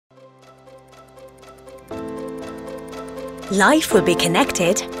Life will be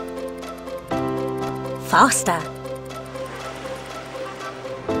connected, faster,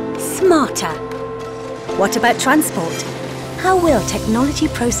 smarter. What about transport? How will technology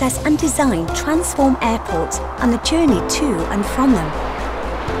process and design transform airports and the journey to and from them?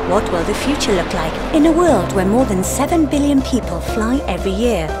 What will the future look like in a world where more than 7 billion people fly every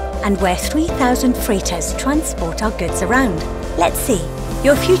year and where 3,000 freighters transport our goods around? Let's see.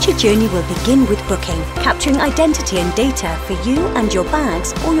 Your future journey will begin with booking, capturing identity and data for you and your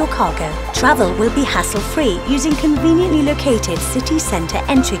bags or your cargo. Travel will be hassle-free using conveniently located city centre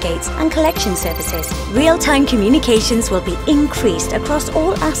entry gates and collection services. Real-time communications will be increased across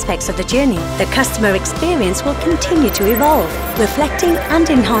all aspects of the journey. The customer experience will continue to evolve, reflecting and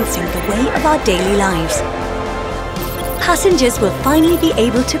enhancing the way of our daily lives. Passengers will finally be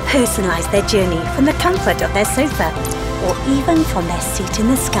able to personalise their journey from the comfort of their sofa or even from their seat in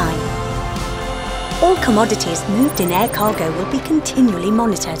the sky. All commodities moved in air cargo will be continually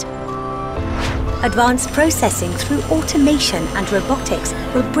monitored. Advanced processing through automation and robotics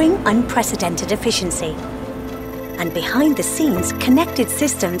will bring unprecedented efficiency. And behind the scenes, connected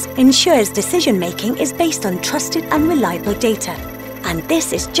systems ensures decision-making is based on trusted and reliable data. And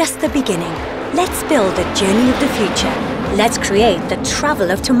this is just the beginning. Let's build a journey of the future. Let's create the travel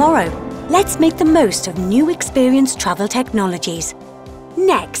of tomorrow. Let's make the most of new experience travel technologies.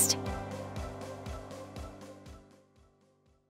 NEXT.